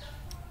Walmart, bro.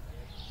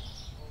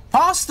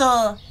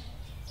 Pasta,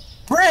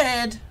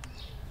 bread.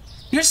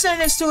 You're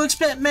saying it's too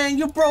expensive, man.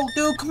 You broke,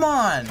 dude. Come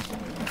on.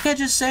 You can't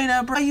just say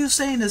that, bro. Why are you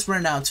saying this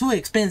right now? Too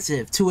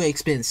expensive. Too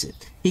expensive.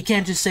 You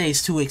can't just say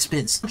it's too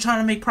expensive. I'm trying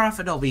to make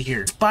profit over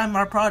here. Just buy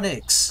my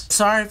products.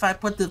 Sorry if I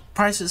put the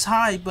prices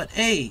high, but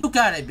hey, you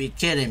gotta be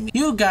kidding me.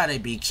 You gotta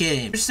be kidding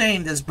me. You're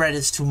saying this bread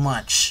is too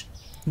much.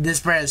 This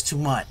bread is too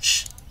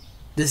much.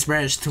 This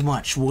bread is too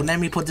much. Well, let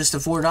me put this to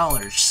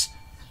 $4.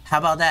 How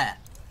about that?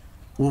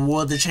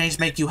 Will the change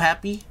make you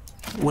happy?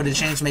 Will the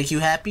change make you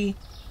happy?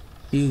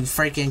 You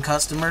freaking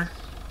customer.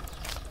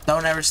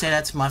 Don't ever say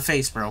that to my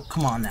face, bro.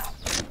 Come on now.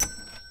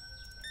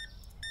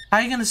 How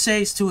you gonna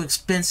say it's too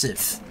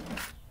expensive?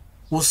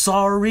 Well,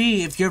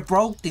 sorry. If you're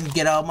broke, then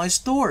get out of my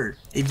store.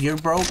 If you're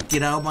broke,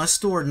 get out of my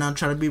store. Not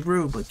trying to be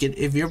rude, but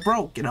if you're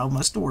broke, get out of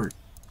my store.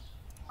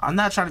 I'm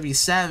not trying to be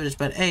savage,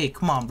 but hey,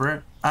 come on,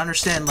 bro. I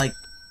understand, like,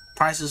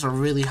 prices are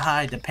really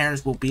high. The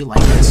parents will be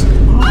like this.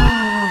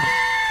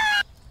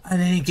 I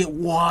didn't get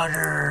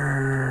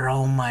water.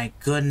 Oh my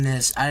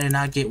goodness. I did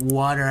not get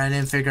water. I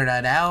didn't figure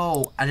that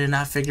out. I did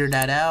not figure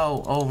that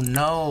out. Oh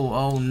no.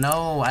 Oh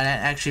no. I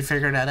didn't actually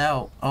figure that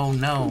out. Oh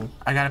no.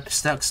 I gotta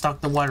stock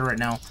the water right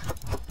now.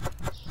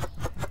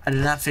 I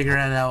did not figure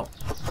that out.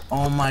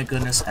 Oh my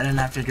goodness. I did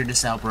not figure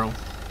this out, bro.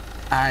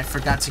 I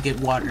forgot to get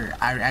water.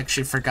 I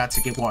actually forgot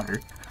to get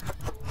water.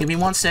 Give me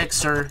 1 sec,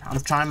 sir. I'm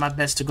trying my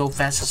best to go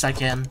fast as I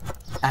can.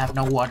 I have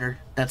no water.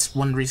 That's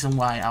one reason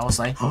why I was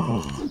like,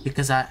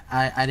 because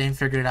I didn't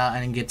figure it out. I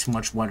didn't get too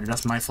much water.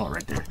 That's my fault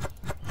right there.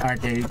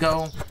 Alright, there you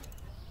go.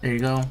 There you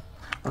go.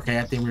 Okay,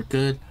 I think we're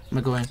good. I'm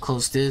gonna go ahead and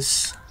close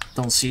this.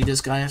 Don't see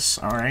this, guys.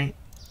 Alright.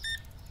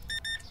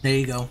 There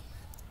you go.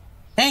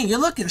 Hey, you're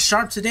looking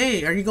sharp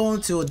today. Are you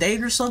going to a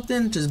date or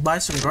something? Just buy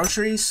some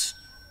groceries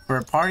for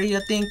a party,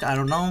 I think. I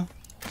don't know.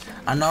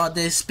 I know I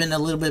did spend a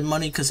little bit of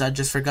money because I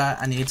just forgot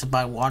I needed to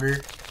buy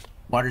water.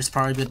 Water is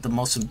probably the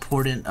most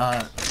important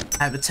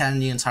habitat in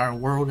the entire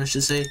world, I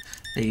should say.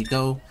 There you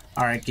go.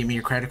 Alright, give me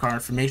your credit card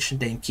information.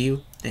 Thank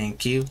you.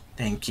 Thank you.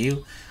 Thank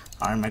you.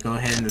 Alright, I'm gonna go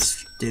ahead and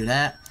just do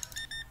that.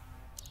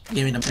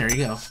 Give me them. There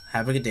you go.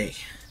 Have a good day.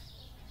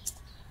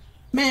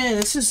 Man,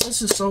 this is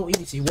so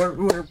easy.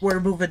 We're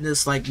moving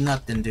this like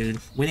nothing, dude.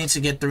 We need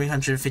to get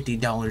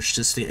 $350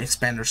 just to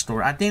expand our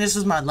store. I think this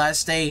is my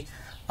last day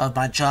of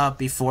my job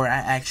before I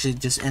actually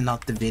just end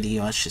up the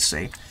video, I should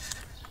say.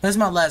 This is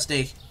my last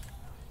day.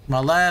 My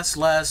last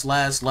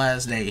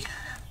day.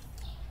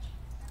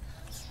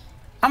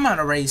 I'm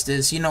gonna erase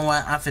this. You know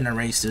what? I'm finna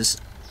erase this.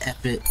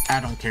 F it. I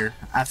don't care.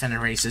 I finna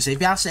erase this.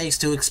 If y'all say it's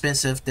too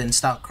expensive, then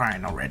stop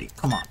crying already.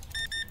 Come on.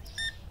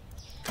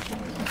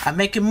 I'm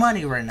making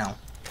money right now.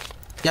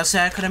 Y'all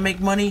say I couldn't make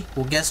money?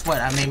 Well, guess what?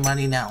 I made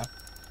money now.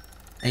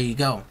 There you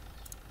go.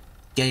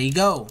 There you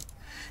go.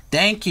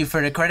 Thank you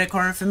for the credit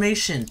card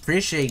information.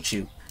 Appreciate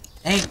you.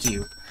 Thank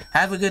you.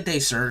 Have a good day,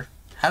 sir.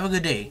 Have a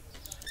good day.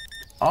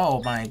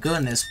 Oh my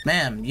goodness,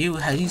 ma'am, you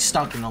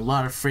stocking a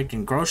lot of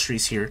freaking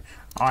groceries here.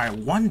 Alright,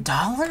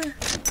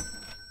 $1?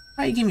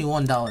 Why you give me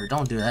 $1?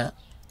 Don't do that.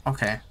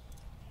 Okay.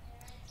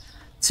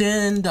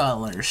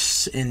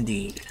 $10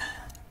 indeed.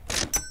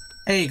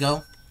 There you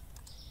go.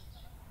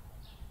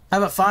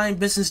 Have a fine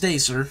business day,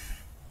 sir.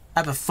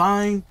 Have a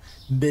fine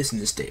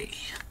business day.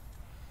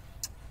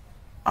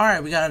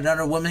 Alright, we got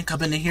another woman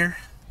coming in here.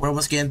 We're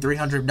almost getting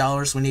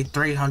 $300. We need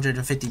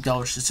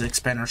 $350 just to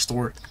expand our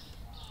store.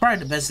 Probably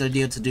the best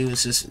idea to do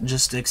is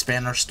just to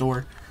expand our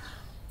store.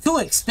 Too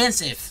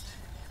expensive!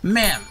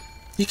 Ma'am,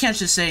 you can't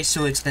just say it's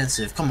too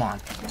expensive. Come on.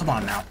 Come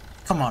on now.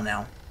 Come on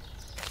now.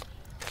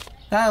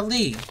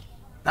 Golly.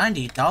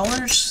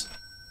 $90?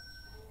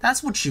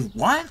 That's what you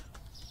want?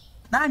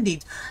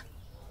 90?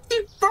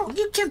 Bro,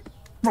 you can't...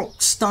 Bro,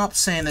 stop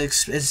saying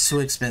it's too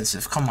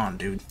expensive. Come on,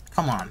 dude.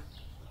 Come on.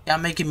 Y'all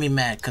making me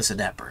mad because of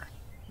that, bro.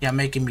 Y'all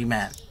making me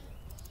mad.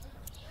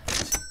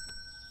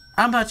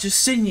 I'm about to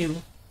send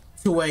you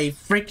to a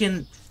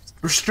freaking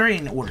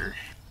restraining order.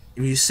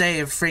 If you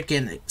say a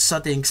freaking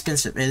something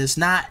expensive, it is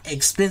not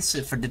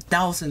expensive for the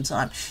 1000th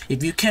time.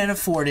 If you can't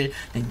afford it,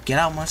 then get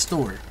out my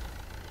store.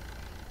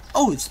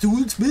 Oh, it's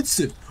too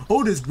expensive.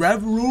 Oh, this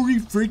ravioli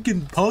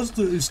freaking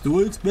pasta is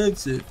too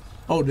expensive.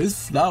 Oh,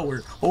 this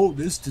flour. Oh,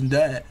 this and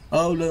that.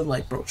 Oh, no,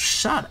 like, bro,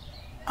 shut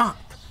up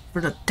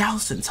for the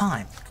 1000th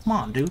time. Come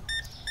on, dude.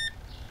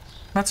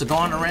 About to go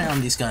on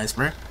around these guys,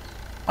 bro.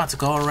 About to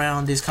go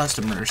around these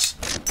customers.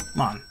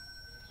 Come on.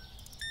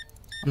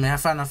 I mean, I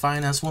found a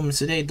finance woman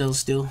today, though,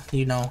 still.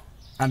 You know,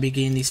 I be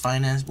getting these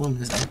finance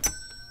women.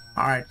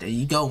 Alright, there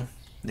you go.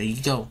 There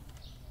you go.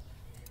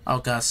 Oh,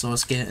 God, so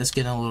it's getting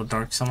a little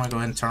dark, so I'm gonna go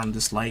ahead and turn on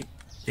this light.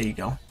 There you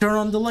go. Turn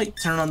on the light,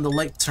 turn on the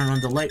light, turn on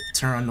the light,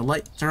 turn on the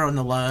light, turn on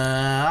the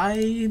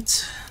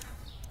light.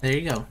 There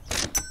you go.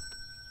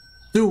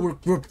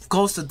 Dude, we're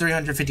close to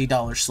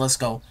 $350. Let's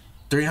go.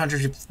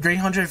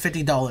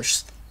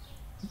 $350.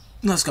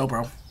 Let's go,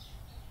 bro.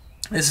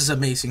 This is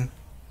amazing.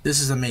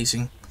 This is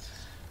amazing.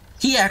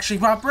 He actually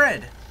brought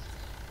bread.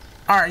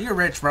 Alright, you're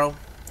rich, bro.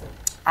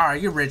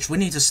 Alright, you're rich. We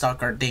need to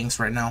stock our things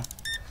right now.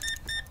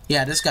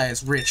 Yeah, this guy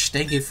is rich.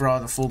 Thank you for all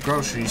the full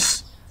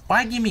groceries.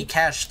 Why give me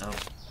cash, though?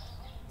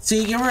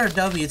 See, give her a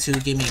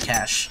W2, give me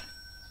cash.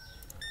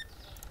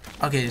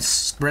 Okay,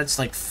 this bread's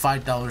like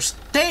 $5.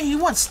 Dang, he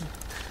wants...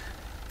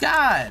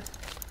 God!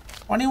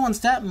 Why do he wants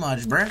that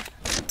much, bruh?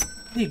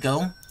 There you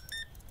go.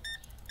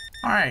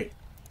 Alright.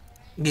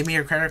 Give me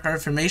your credit card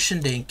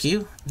information. Thank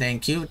you.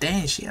 Thank you.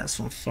 Dang, she has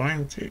some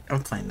fun too.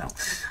 I'm playing now.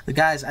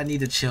 Guys, I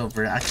need to chill,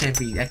 bro. I can't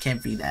be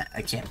that.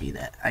 I can't be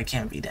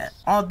that.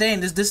 Oh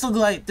dang, this look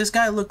like this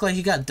guy looked like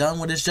he got done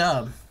with his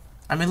job.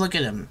 I mean, look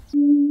at him.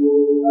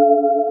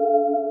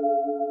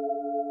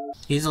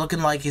 He's looking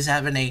like he's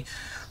having a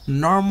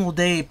normal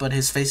day, but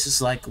his face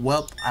is like,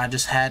 well, I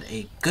just had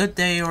a good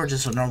day or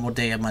just a normal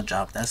day at my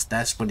job.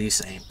 That's what he's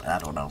saying, but I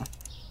don't know.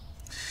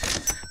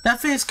 That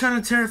face kind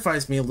of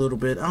terrifies me a little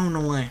bit. I don't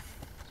know why.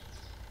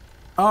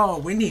 Oh,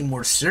 we need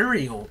more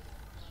cereal.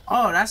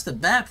 Oh, that's the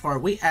bad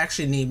part. We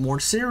actually need more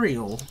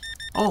cereal.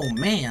 Oh,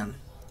 man.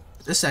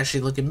 This is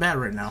actually looking bad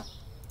right now.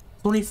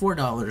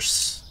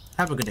 $24.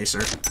 Have a good day,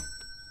 sir.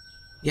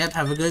 Yep,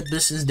 have a good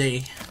business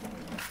day.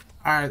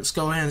 Alright, let's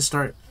go ahead and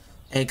start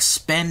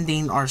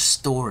expanding our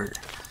store.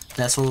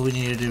 That's what we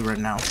need to do right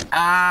now.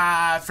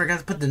 Ah, I forgot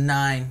to put the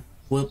 9.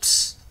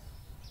 Whoops.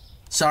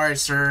 Sorry,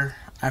 sir.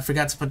 I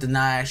forgot to put the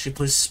 9. I actually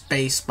put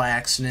space by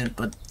accident,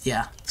 but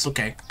yeah, it's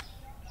okay.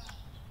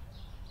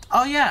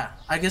 Oh yeah,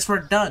 I guess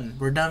we're done.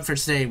 We're done for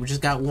today. We just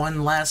got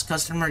one last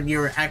customer.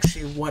 You're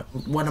actually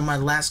one of my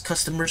last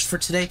customers for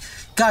today.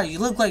 God, you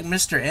look like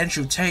Mr.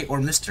 Andrew Tate or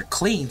Mr.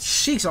 Clean.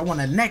 Sheesh, I want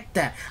to neck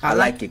that. I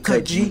like it,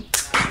 Kudgy.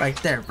 Right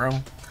there, bro.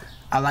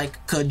 I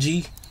like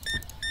Kudgy.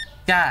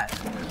 God,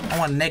 I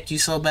want to neck you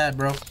so bad,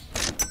 bro.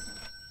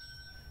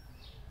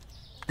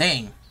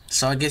 Dang.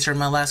 So I guess you're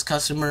my last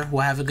customer.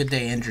 Well, have a good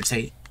day, Andrew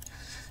Tate.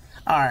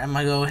 Alright, I'm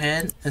gonna go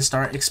ahead and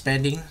start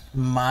expanding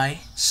my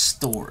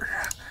store.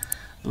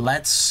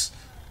 Let's...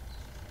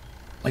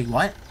 Wait,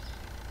 what?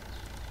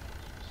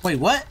 Wait,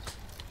 what?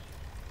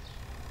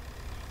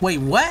 Wait,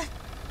 what?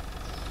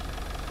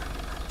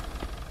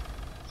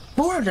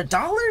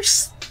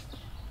 $400?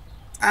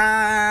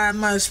 I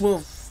might as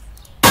well...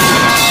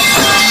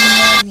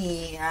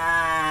 money.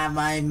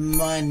 My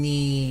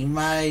money.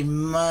 My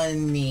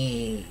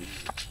money.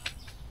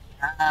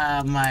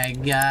 Oh my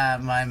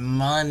god, my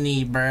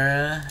money,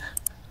 bruh.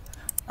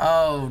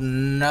 Oh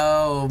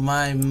no,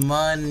 my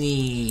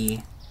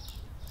money.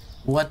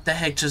 What the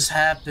heck just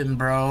happened,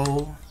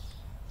 bro?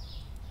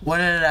 What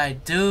did I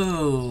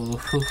do?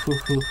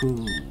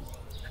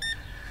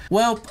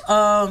 Well,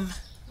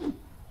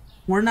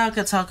 we're not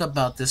gonna talk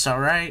about this,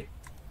 alright?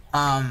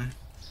 Yeah,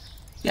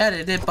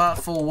 they did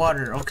bought full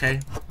water,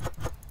 okay.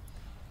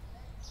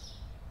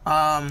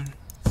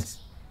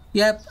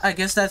 Yep, I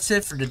guess that's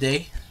it for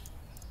today.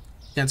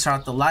 Gonna turn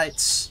out the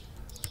lights.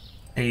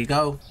 There you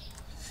go.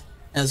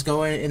 Let's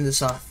go ahead and end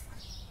this off.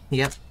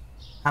 Yep.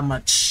 How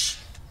much?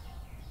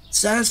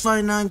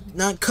 Satisfying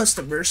 9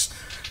 customers.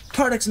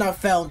 Products not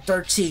found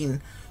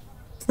 13.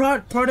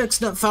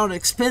 Products not found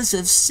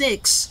expensive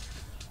 6,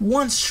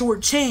 1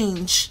 short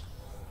change,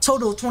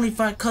 total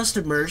 25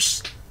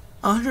 customers,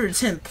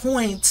 110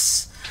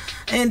 points,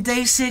 and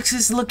day 6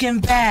 is looking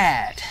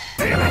bad.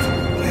 Damn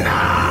it.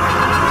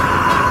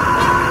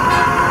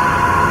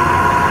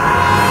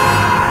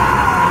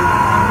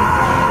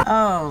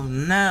 Oh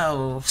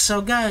no.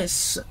 So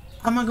guys,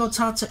 I'm gonna go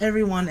talk to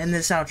everyone in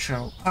this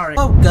outro. Alright.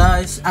 Oh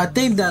guys, I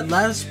think that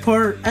last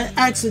part, I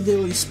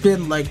accidentally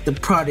spent like the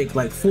product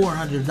like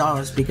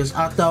 $400 because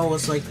I thought it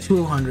was like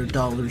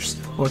 $200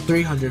 or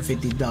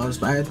 $350,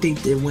 but I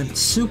think it went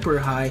super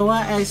high. So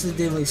I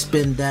accidentally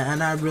spent that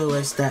and I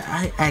realized that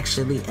I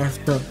actually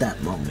effed up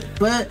that moment.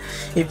 But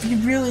if you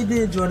really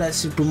did enjoy that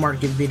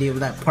supermarket video,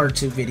 that part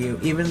 2 video,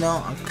 even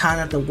though I'm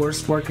kind of the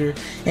worst worker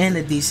and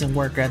a decent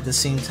worker at the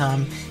same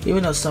time,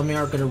 even though some of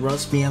y'all are gonna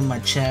roast me in my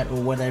chat or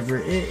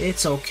whatever,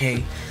 it's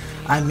okay.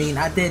 I mean,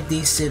 I did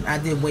decent. I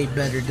did way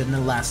better than the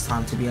last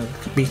time, to be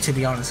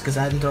honest, because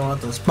I didn't throw out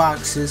those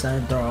boxes. I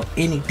didn't throw out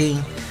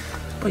anything.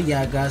 But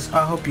yeah, guys,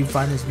 I hope you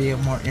find this video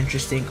more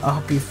interesting. I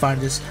hope you find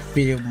this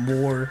video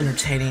more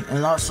entertaining,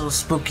 and also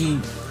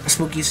spooky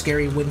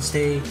scary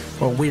Wednesday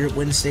or weird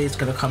Wednesday is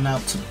gonna come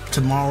out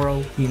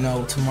tomorrow. You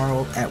know,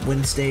 tomorrow at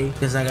Wednesday,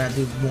 because I gotta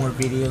do more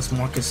videos,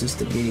 more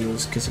consistent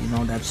videos, because you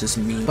know that's just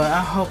me. But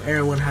I hope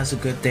everyone has a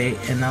good day,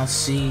 and I'll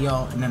see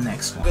y'all in the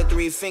next one. Good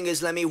 3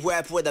 fingers, let me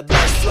rap with a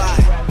best fly.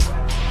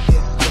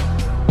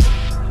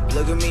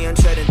 Look at me, I'm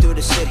treading through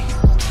the city.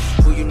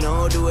 Who you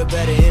know do it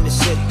better in the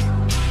city.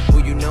 Who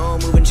you know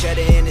moving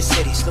cheddar in the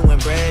city. Stewing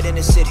bread in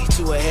the city.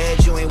 2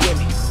 ahead, you ain't with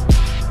me.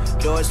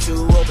 Doors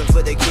too open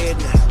for the kid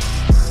now.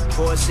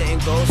 Poor sitting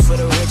goals for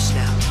the rich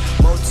now.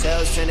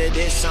 Motels turn to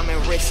this, I'm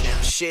in rich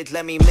now. Shit,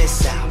 let me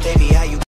miss out. Baby, how you